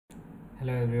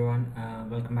Hello everyone,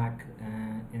 welcome back.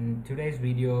 In today's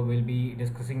video, we'll be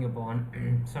discussing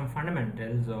upon some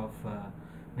fundamentals of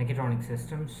mechatronic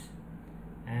systems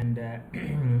and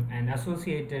and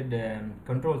associated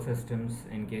control systems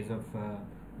in case of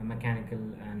mechanical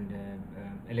and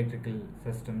electrical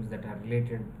systems that are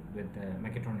related with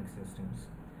mechatronic systems.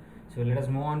 So let us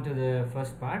move on to the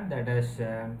first part, that is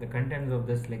the contents of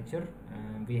this lecture.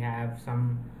 We have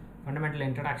some fundamental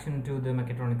introduction to the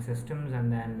mechatronic systems,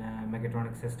 and then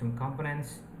mechatronic system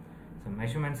components, some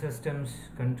measurement systems,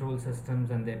 control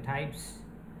systems and their types,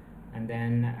 and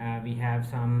then we have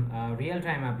some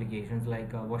real-time applications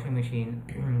like a washing machine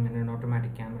and an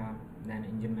automatic camera, then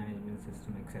engine management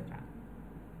system, etc.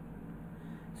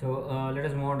 So let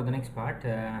us move on to the next part.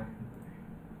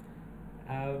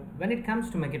 When it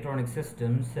comes to mechatronic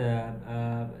systems,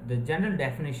 the general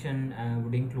definition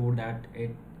would include that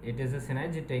it is a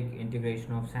synergetic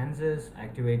integration of sensors,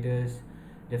 actuators,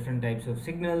 different types of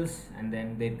signals, and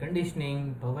then their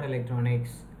conditioning, power electronics,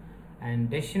 and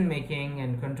decision making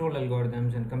and control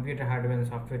algorithms and computer hardware and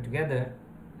software together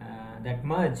that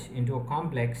merge into a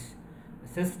complex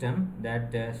system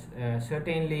that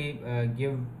certainly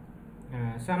give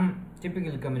some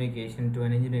typical communication to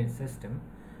an engineered system.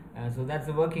 So that's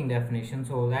the working definition.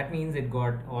 So that means it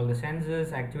got all the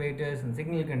sensors, actuators and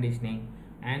signal conditioning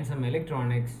and some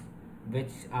electronics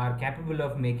which are capable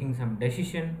of making some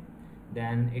decision.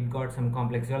 Then it got some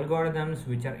complex algorithms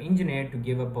which are engineered to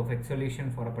give a perfect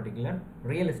solution for a particular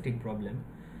realistic problem.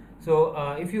 So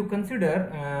if you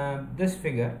consider this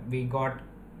figure, we got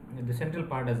the central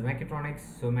part as mechatronics.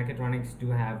 So mechatronics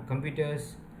do have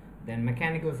computers, then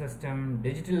mechanical system,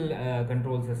 digital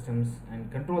control systems,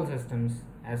 and control systems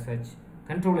as such,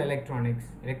 control electronics,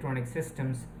 electronic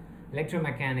systems,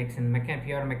 electromechanics, and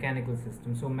pure mechanical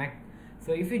systems.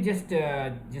 So if you just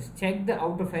check the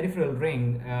outer peripheral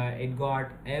ring, it got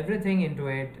everything into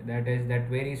it. That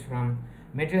varies from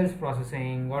materials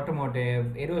processing, automotive,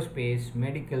 aerospace,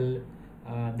 medical,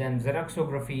 then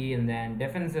xeroxography, and then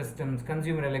defense systems,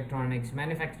 consumer electronics,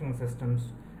 manufacturing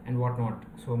systems, and whatnot.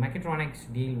 So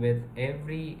mechatronics deal with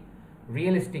every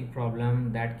realistic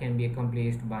problem that can be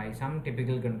accomplished by some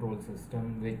typical control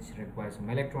system which requires some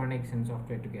electronics and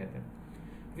software together.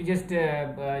 If we just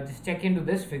check into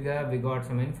this figure, we got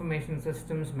some information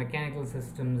systems, mechanical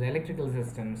systems, electrical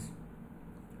systems,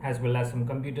 as well as some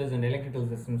computers and electrical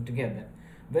systems together,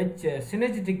 which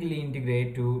synergetically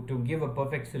integrate to give a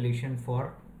perfect solution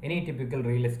for any typical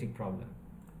realistic problem.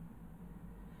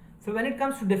 So when it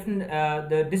comes to different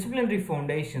the disciplinary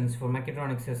foundations for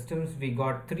mechatronic systems, we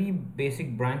got three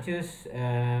basic branches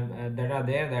that are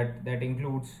there, that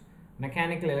includes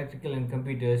mechanical, electrical, and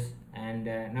computers. And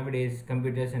nowadays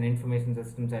computers and information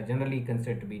systems are generally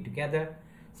considered to be together.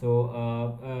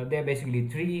 So they're basically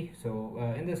three.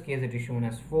 So in this case it is shown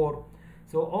as four.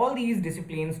 So all these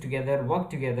disciplines together work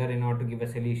together in order to give a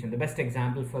solution. The best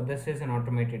example for this is an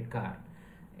automated car.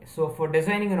 So for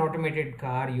designing an automated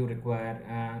car, you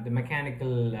require the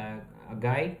mechanical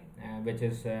guy, which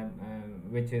is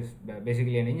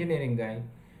basically an engineering guy,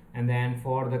 and then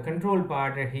for the control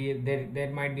part,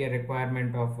 there might be a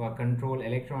requirement of control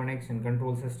electronics and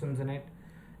control systems in it,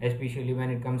 especially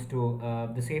when it comes to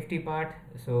the safety part.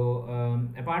 So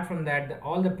apart from that,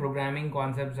 all the programming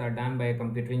concepts are done by a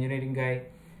computer engineering guy.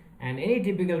 And any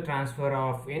typical transfer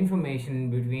of information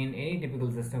between any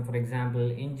typical system, for example,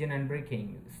 engine and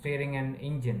braking, steering and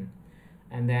engine,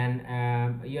 and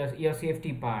then your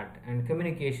safety part and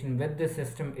communication with the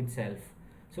system itself.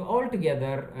 So all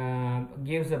together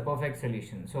gives a perfect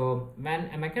solution. So when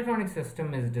a mechatronic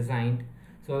system is designed,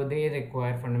 so they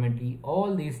require fundamentally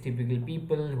all these typical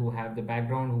people who have the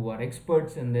background, who are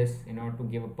experts in this, in order to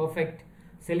give a perfect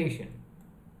solution.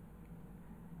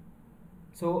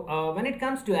 So when it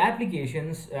comes to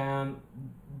applications,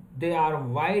 there are a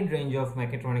wide range of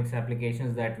mechatronics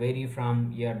applications that vary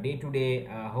from your day-to-day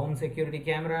home security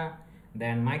camera,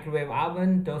 then microwave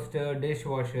oven, toaster,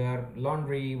 dishwasher,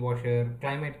 laundry washer,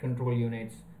 climate control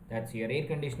units, that's your air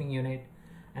conditioning unit,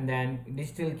 and then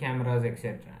digital cameras,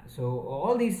 etc. So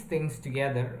all these things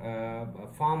together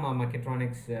form a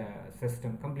mechatronics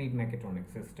system, complete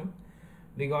mechatronics system.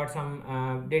 We got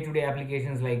some day-to-day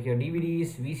applications like your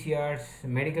DVDs, VCRs,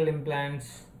 medical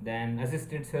implants, then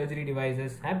assisted surgery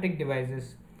devices, haptic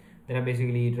devices. There are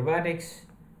basically robotics,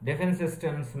 defense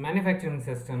systems, manufacturing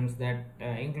systems that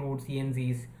include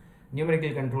CNCs,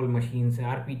 numerical control machines,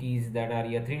 RPTs, that are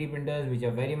your 3D printers, which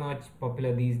are very much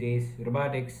popular these days,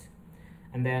 robotics,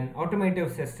 and then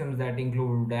automotive systems that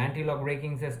include anti-lock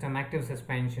braking system, active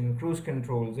suspension, cruise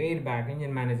controls, airbag,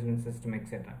 engine management system,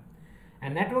 etc.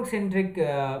 And network-centric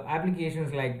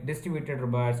applications like distributed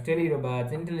robots,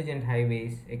 tele-robots, intelligent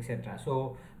highways, etc.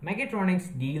 So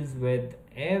mechatronics deals with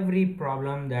every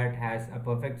problem that has a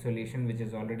perfect solution which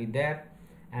is already there.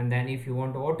 And then if you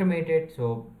want to automate it,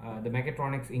 so the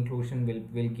mechatronics inclusion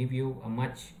will give you a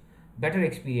much better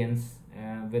experience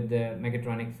with the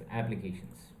mechatronics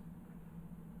applications.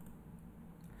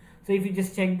 So if you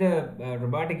just check the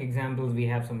robotic examples, we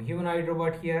have some humanoid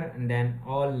robot here, and then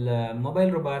all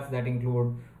mobile robots that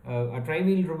include a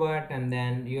tri-wheel robot, and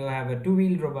then you have a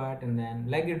two-wheel robot, and then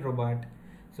legged robot.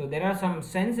 So there are some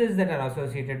sensors that are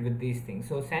associated with these things.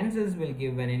 So sensors will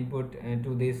give an input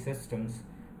to these systems,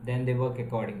 then they work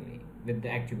accordingly with the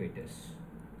actuators.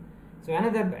 So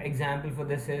another example for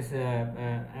this is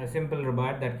a simple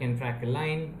robot that can track a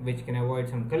line, which can avoid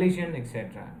some collision,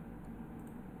 etc.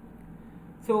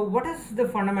 So what is the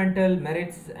fundamental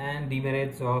merits and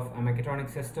demerits of mechatronic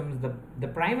systems? The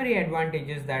primary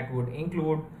advantages that would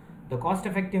include the cost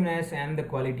effectiveness and the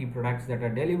quality products that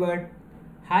are delivered,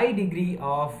 high degree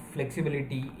of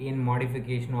flexibility in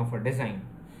modification of a design.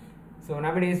 So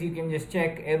nowadays you can just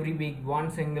check every week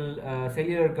one single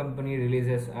cellular company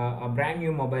releases a brand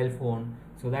new mobile phone.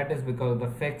 So that is because of the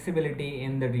flexibility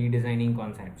in the redesigning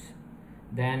concepts.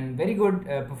 Then very good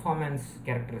performance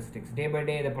characteristics. Day by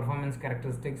day, the performance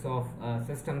characteristics of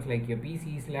systems like your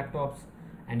PCs, laptops,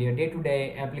 and your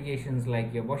day-to-day applications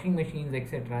like your washing machines,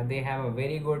 etc. They have a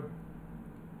very good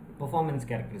performance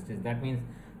characteristics. That means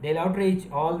they'll outreach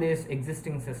all these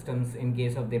existing systems in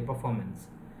case of their performance.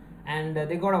 And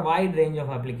they got a wide range of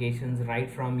applications, right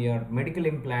from your medical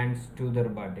implants to the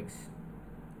robotics.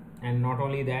 And not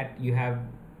only that, you have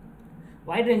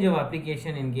wide range of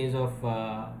application in case of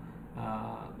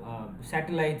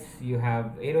satellites. You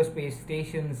have aerospace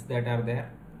stations that are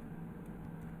there.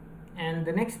 And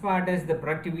the next part is the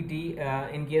productivity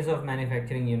in case of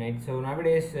manufacturing unit. So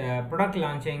nowadays product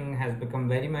launching has become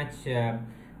very much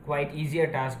quite easier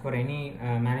task for any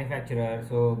manufacturer.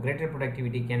 So greater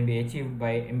productivity can be achieved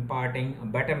by imparting a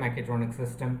better mechatronic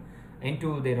system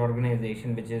into their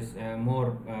organization, which is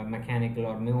more mechanical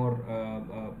or more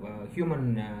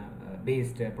human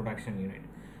based production unit.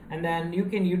 And then you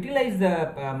can utilize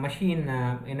the machine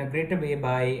in a greater way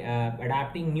by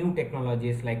adapting new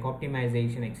technologies like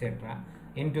optimization, etc.,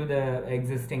 into the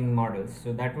existing models.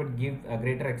 So that would give a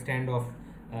greater extent of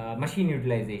machine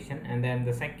utilization. And then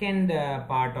the second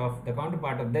part of the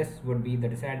counterpart of this would be the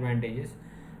disadvantages.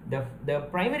 The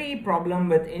primary problem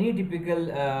with any typical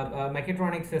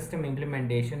mechatronic system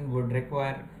implementation would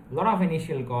require a lot of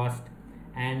initial cost,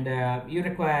 and you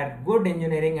require good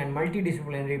engineering and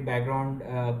multidisciplinary background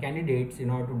candidates in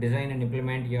order to design and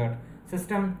implement your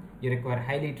system. You require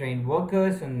highly trained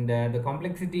workers, and the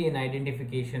complexity in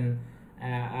identification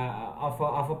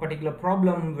of a particular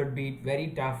problem would be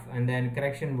very tough, and then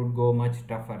correction would go much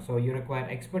tougher. So you require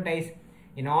expertise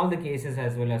in all the cases,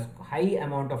 as well as high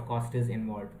amount of cost is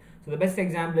involved. So the best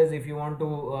example is if you want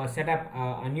to set up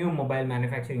a new mobile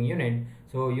manufacturing unit,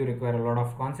 so you require a lot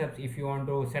of concepts. If you want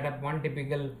to set up one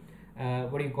typical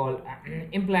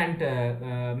implant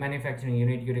manufacturing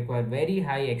unit, you require very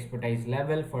high expertise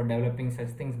level for developing such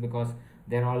things, because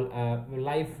they're all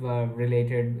life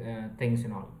related things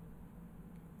and all.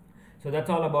 So that's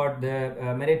all about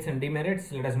the merits and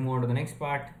demerits. Let us move on to the next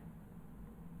part,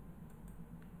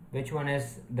 which one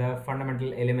is the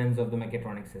fundamental elements of the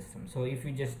mechatronic system. So if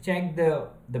you just check the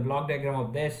block diagram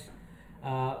of this,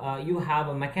 you have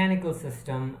a mechanical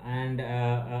system and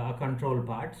a control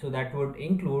part. So that would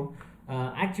include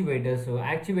actuators. So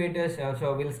actuators,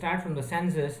 so we'll start from the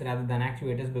sensors rather than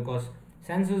actuators, because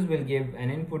sensors will give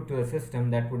an input to a system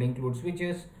that would include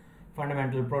switches,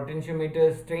 fundamental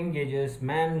potentiometers, strain gauges,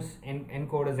 MEMS,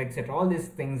 encoders, etc. All these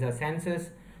things are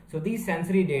sensors. So these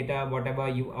sensory data, whatever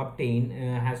you obtain,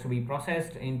 has to be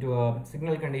processed into a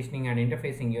signal conditioning and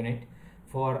interfacing unit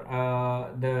for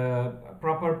the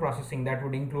proper processing. That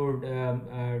would include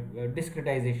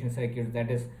discretization circuits,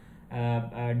 that is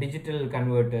digital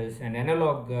converters and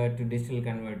analog to digital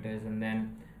converters, and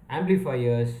then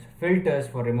amplifiers, filters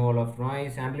for removal of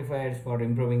noise, amplifiers for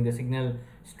improving the signal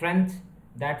strength.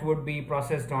 That would be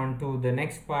processed on to the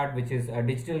next part, which is a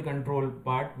digital control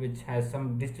part, which has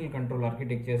some digital control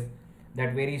architectures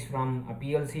that varies from a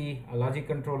PLC, a logic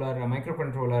controller, a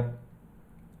microcontroller,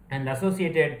 and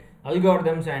associated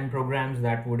algorithms and programs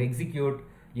that would execute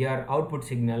your output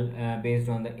signal based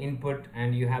on the input.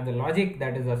 And you have the logic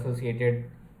that is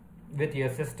associated with your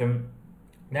system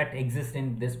that exists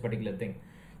in this particular thing.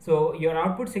 So your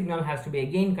output signal has to be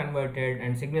again converted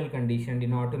and signal conditioned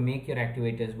in order to make your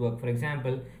actuators work. For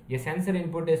example, your sensor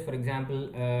input is, for example,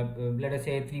 let us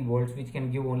say 3 volts, which can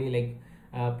give only like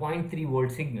 0.3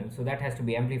 volt signal, so that has to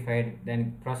be amplified,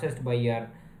 then processed by your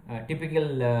typical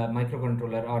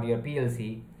microcontroller or your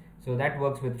PLC. So that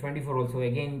works with 24 volts. So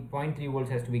again, 0.3 volts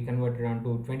has to be converted on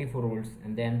to 24 volts,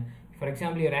 and then for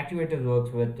example your actuator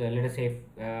works with let us say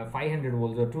 500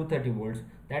 volts or 230 volts.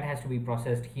 That has to be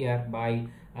processed here by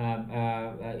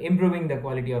improving the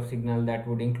quality of signal. That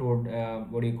would include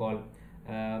what do you call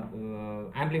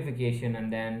amplification,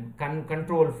 and then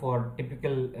control for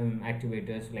typical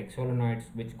actuators like solenoids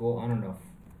which go on and off.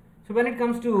 So when it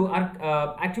comes to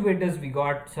actuators, we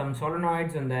got some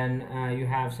solenoids, and then you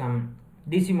have some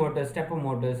DC motors, stepper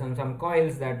motors, and some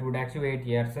coils that would actuate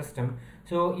your system.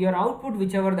 So your output,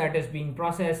 whichever that is being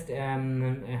processed,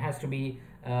 has to be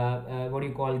what do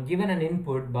you call, given an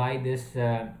input by this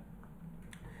to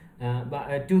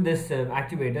this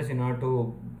actuators in order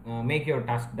to make your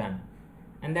task done.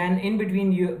 And then in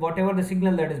between, you whatever the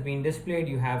signal that is being displayed,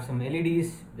 you have some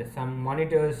LEDs, some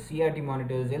monitors, CRT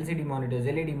monitors, LCD monitors,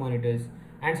 LED monitors,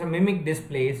 and some mimic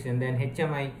displays, and then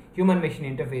HMI, human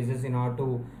machine interfaces, in order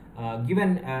to give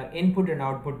an input and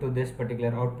output to this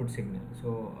particular output signal.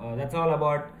 So that's all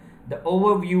about the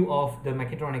overview of the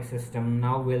mechatronics system.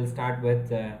 Now we'll start with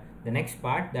the next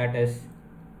part, that is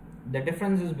the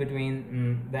differences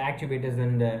between the actuators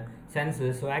and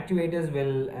sensors. So actuators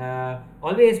will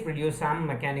always produce some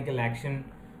mechanical action,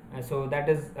 so that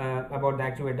is about the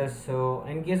actuators. So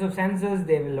in case of sensors,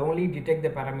 they will only detect the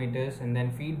parameters and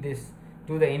then feed this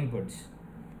to the inputs.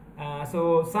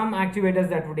 So some actuators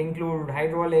that would include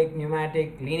hydraulic,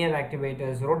 pneumatic, linear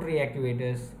actuators, rotary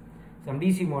actuators, some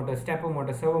DC motors, stepper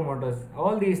motors, servo motors.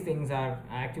 All these things are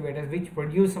actuators which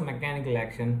produce some mechanical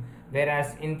action,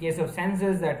 whereas in case of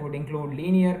sensors, that would include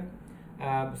linear,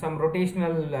 some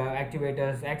rotational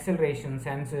actuators, acceleration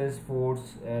sensors,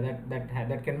 force,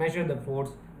 that can measure the force,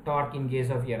 torque in case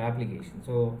of your application.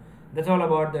 So that's all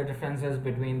about the differences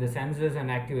between the sensors and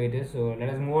actuators. So let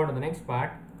us move on to the next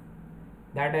part.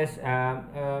 That is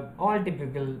all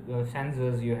typical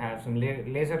sensors. You have some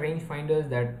laser rangefinders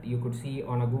that you could see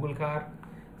on a Google car,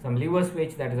 some lever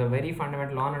switch, that is a very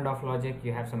fundamental on and off logic.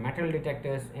 You have some metal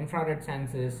detectors, infrared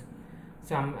sensors,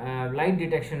 some light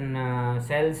detection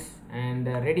cells, and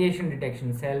radiation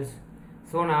detection cells,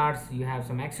 sonars. You have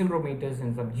some accelerometers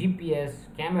and some GPS,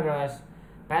 cameras,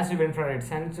 passive infrared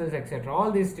sensors, etc.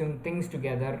 All these things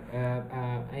together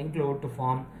include to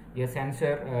form your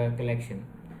sensor collection.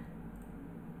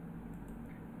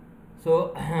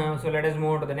 So, so let us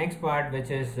move on to the next part,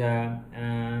 which is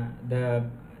the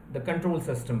control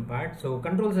system part. So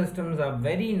control systems are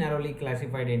very narrowly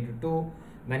classified into two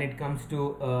when it comes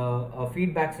to a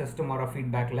feedback system or a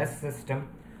feedbackless system.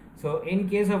 So in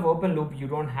case of open loop, you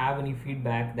don't have any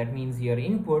feedback. That means your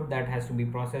input that has to be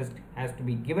processed has to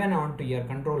be given on to your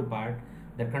control part.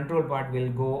 The control part will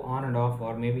go on and off,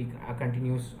 or maybe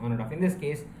continues on and off. In this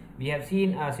case, we have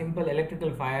seen a simple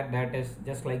electrical fire that is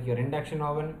just like your induction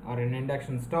oven or an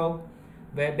induction stove,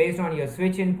 where based on your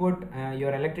switch input,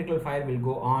 your electrical fire will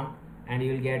go on and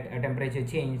you will get a temperature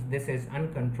change. This is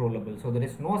uncontrollable, so there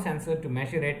is no sensor to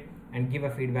measure it and give a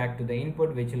feedback to the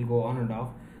input, which will go on and off.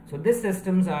 So these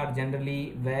systems are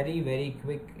generally very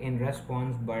quick in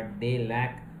response, but they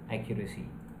lack accuracy.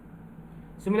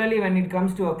 Similarly, when it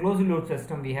comes to a closed loop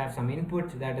system, we have some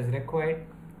input that is required.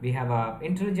 We have a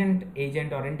intelligent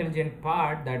agent or intelligent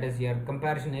part, that is your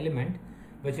comparison element,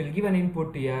 which will give an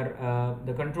input to your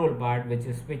the control part, which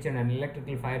is switch and an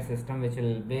electrical fire system, which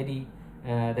will vary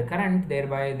the current.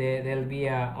 Thereby there will be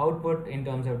a output in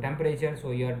terms of temperature.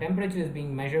 So your temperature is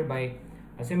being measured by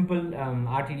a simple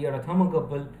RTD or a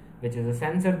thermocouple, which is a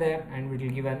sensor there, and it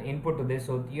will give an input to this.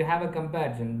 So you have a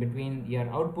comparison between your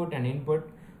output and input,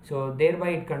 so thereby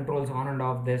it controls on and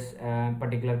off this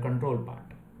particular control part.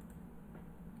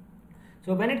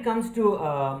 So when it comes to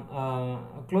a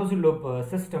closed loop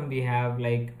system, we have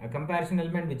like a comparison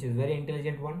element, which is very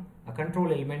intelligent one, a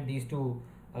control element. These two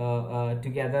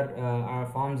together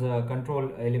forms a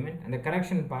control element, and the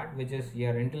correction part, which is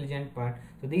your intelligent part.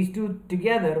 So these two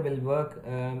together will work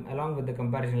along with the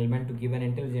comparison element to give an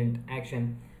intelligent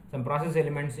action. Some process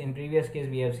elements, in previous case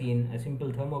we have seen a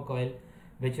simple thermocoil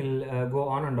which will go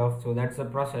on and off. So that's the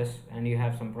process, and you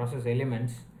have some process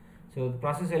elements. So the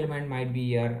process element might be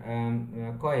your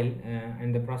coil,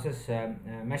 and the process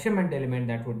measurement element,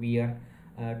 that would be your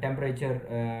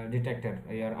temperature detector,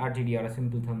 your RTD or a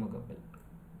simple thermocouple.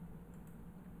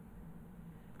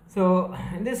 So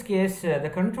in this case,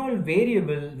 the control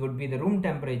variable would be the room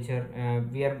temperature.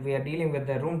 We are dealing with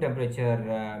the room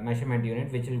temperature measurement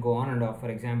unit, which will go on and off. For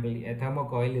example, a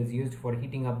thermocoil is used for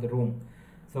heating up the room.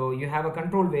 So you have a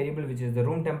control variable, which is the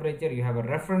room temperature. You have a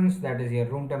reference, that is your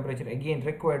room temperature, again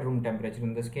required room temperature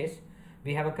in this case.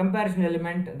 We have a comparison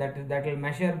element that will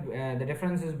measure the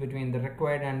differences between the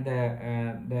required and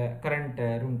the current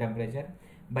room temperature,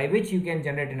 by which you can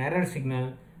generate an error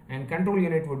signal. And control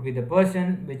unit would be the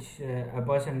person, which a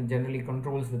person generally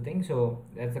controls the thing, so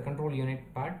that's the control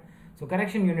unit part. So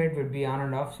correction unit would be on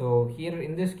and off. So here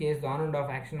in this case, the on and off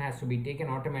action has to be taken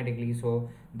automatically, so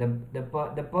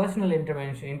the personal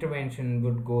intervention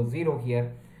would go 0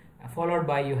 here, followed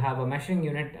by you have a measuring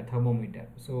unit, a thermometer.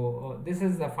 So this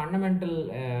is the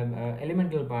fundamental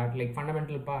elemental part, like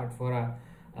fundamental part for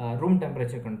a room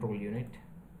temperature control unit.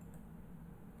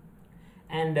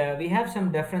 And we have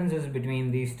some differences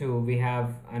between these two. We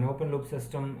have an open loop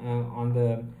system on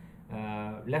the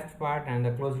left part and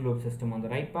the closed loop system on the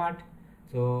right part.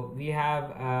 So we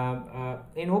have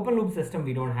in open loop system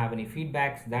we don't have any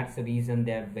feedbacks. That's the reason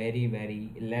they're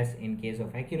very less in case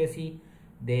of accuracy.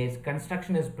 This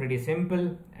construction is pretty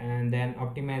simple, and then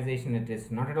optimization, it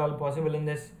is not at all possible in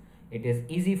this. It is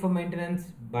easy for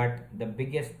maintenance, but the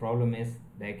biggest problem is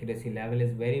the accuracy level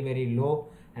is very low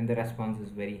and the response is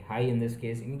very high in this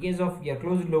case. In case of your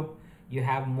closed loop, you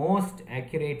have most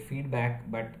accurate feedback,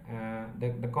 but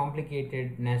the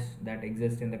complicatedness that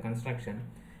exists in the construction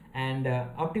and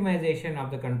optimization of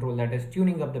the control, that is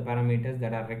tuning of the parameters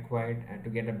that are required to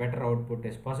get a better output,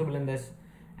 is possible in this,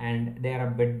 and they are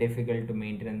a bit difficult to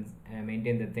maintain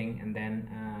the thing, and then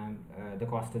the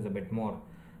cost is a bit more.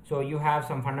 So you have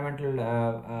some fundamental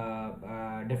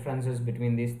differences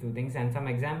between these two things, and some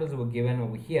examples were given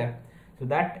over here. So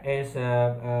that is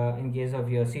in case of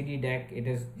your CD deck, it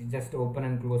is just open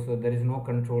and close, so there is no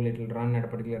control. It will run at a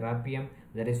particular RPM.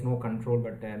 There is no control,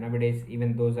 but nowadays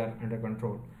even those are under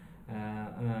control.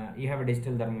 You have a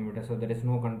digital thermometer, so there is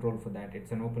no control for that.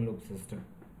 It's an open loop system.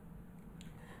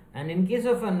 And in case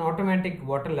of an automatic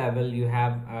water level, you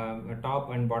have a top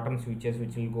and bottom switches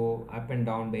which will go up and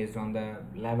down based on the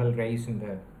level rise in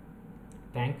the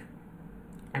tank.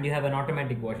 And you have an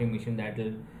automatic washing machine that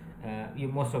will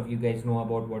most of you guys know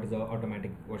about what is the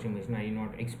automatic washing machine. I will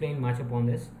not explain much upon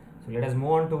this. So let us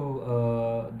move on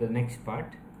to the next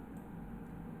part.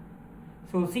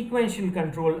 So sequential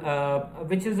control,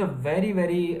 which is a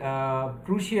very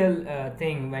crucial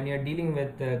thing when you are dealing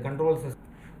with control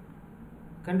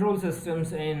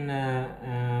systems in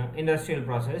industrial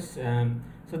process.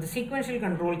 So the sequential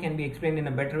control can be explained in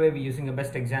a better way using a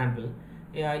best example.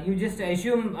 You just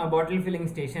assume a bottle filling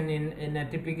station in a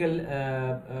typical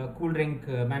cool drink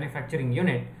manufacturing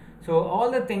unit. So all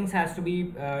the things has to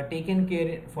be taken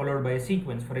care followed by a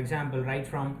sequence. For example, right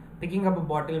from picking up a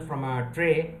bottle from a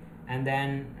tray, and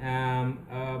then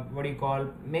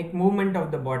make movement of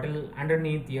the bottle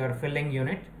underneath your filling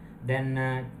unit,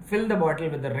 then fill the bottle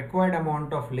with the required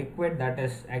amount of liquid that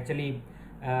is actually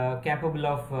capable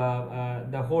of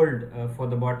the hold for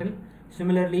the bottle.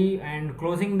 Similarly, and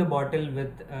closing the bottle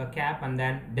with a cap and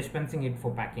then dispensing it for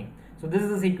packing. So this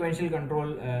is a sequential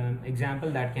control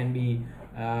example that can be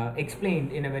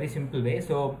explained in a very simple way.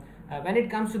 So when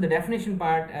it comes to the definition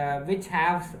part, which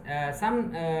has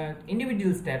some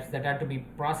individual steps that are to be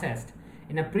processed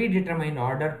in a predetermined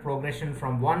order progression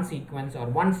from one sequence or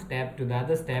one step to the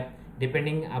other step,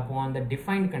 depending upon the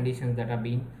defined conditions that are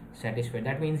being satisfied.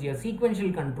 That means your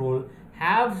sequential control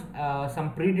has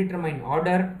some predetermined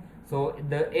order. So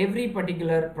every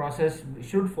particular process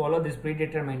should follow this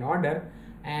predetermined order,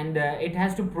 and it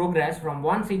has to progress from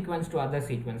one sequence to other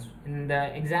sequence. In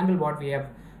the example what we have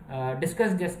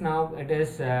discussed just now, it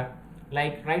is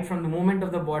like right from the movement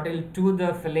of the bottle to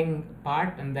the filling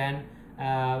part, and then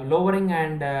lowering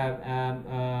and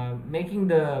making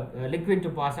the liquid to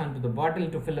pass on to the bottle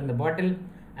to fill in the bottle,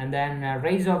 and then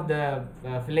raise of the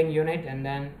filling unit, and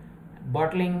then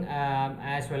bottling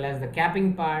as well as the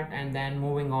capping part, and then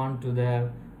moving on to the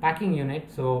packing unit.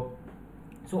 So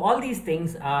all these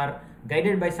things are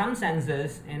guided by some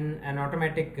sensors in an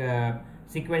automatic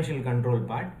sequential control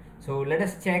part. So let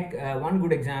us check one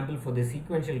good example for the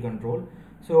sequential control.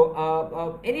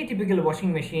 So any typical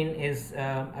washing machine is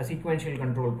a sequential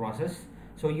control process.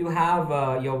 So you have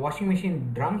your washing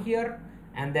machine drum here,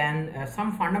 and then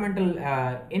some fundamental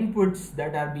inputs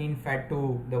that are being fed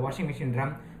to the washing machine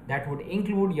drum. That would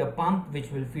include your pump,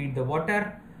 which will feed the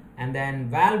water, and then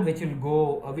valve, which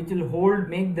will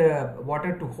make the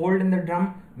water to hold in the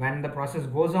drum when the process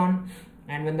goes on.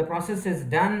 And when the process is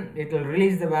done, it will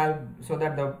release the valve so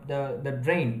that the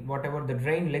drain, whatever the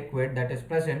drain liquid that is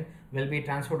present, will be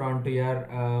transferred onto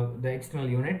your the external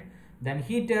unit. Then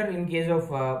heater, in case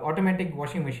of automatic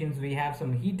washing machines, we have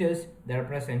some heaters that are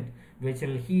present which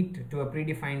will heat to a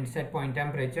predefined set point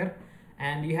temperature,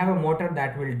 and you have a motor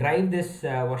that will drive this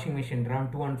washing machine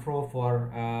drum to and fro for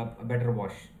a better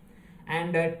wash.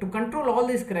 And to control all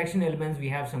these correction elements, we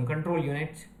have some control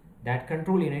units. that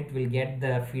control unit will get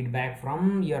the feedback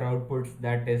from your outputs,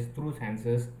 that is through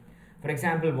sensors. For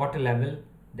example, water level,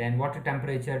 then water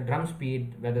temperature, drum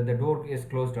speed, whether the door is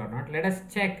closed or not. Let us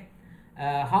check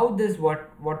how this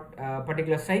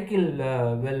particular cycle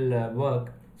will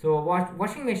work. So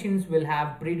washing machines will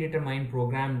have predetermined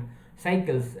programmed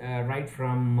cycles, right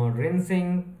from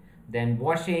rinsing, then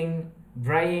washing,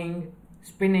 drying,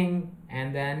 spinning,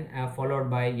 and then followed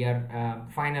by your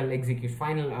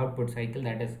final output cycle,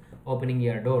 that is opening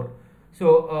your door.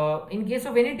 So in case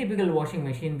of any typical washing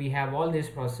machine, we have all this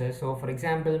process. So for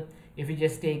example, if you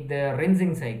just take the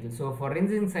rinsing cycle, so for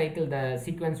rinsing cycle the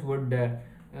sequence would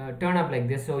turn up like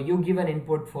this. So you give an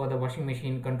input for the washing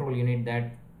machine control unit,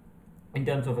 that in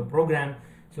terms of a program,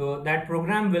 so that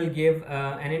program will give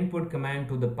an input command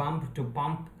to the pump to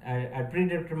pump a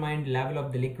predetermined level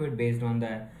of the liquid based on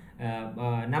the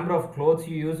number of clothes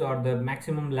you use or the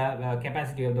maximum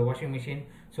capacity of the washing machine,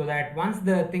 so that once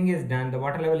the thing is done, the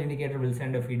water level indicator will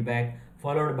send a feedback,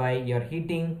 followed by your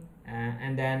heating,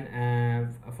 and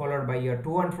then followed by your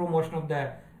to and fro motion of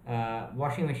the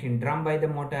washing machine drum by the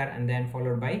motor, and then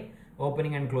followed by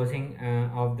opening and closing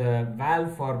of the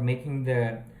valve for making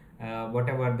the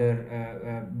whatever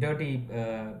the dirty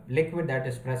liquid that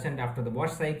is present after the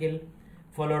wash cycle,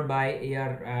 followed by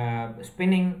your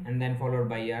spinning, and then followed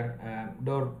by your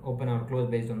door open or close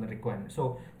based on the requirement.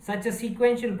 So such a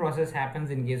sequential process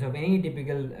happens in case of any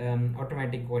typical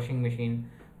automatic washing machine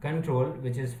control,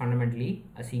 which is fundamentally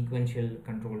a sequential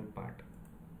control part.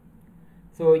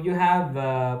 So you have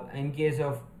in case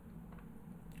of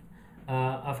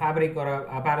a fabric or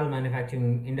a apparel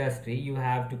manufacturing industry, you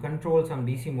have to control some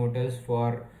DC motors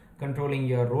for controlling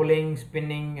your rolling,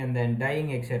 spinning, and then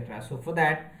dyeing, etc. So for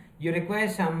that you require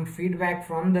some feedback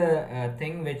from the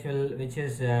thing which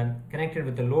is connected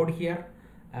with the load here.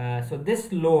 So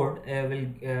this load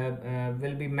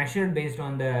will be measured based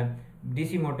on the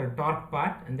DC motor torque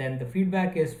part, and then the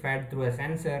feedback is fed through a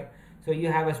sensor. So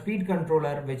you have a speed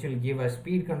controller which will give a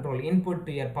speed control input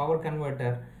to your power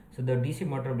converter, so the DC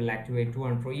motor will activate to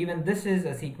and fro. Even this is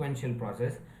a sequential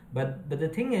process, but the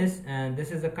thing is,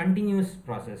 this is a continuous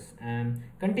process,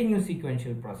 continuous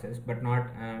sequential process, but not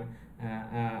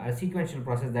a sequential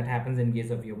process that happens in case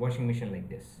of your washing machine like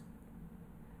this.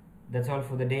 That's all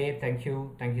for the day. Thank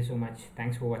you so much.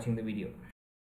 Thanks for watching the video.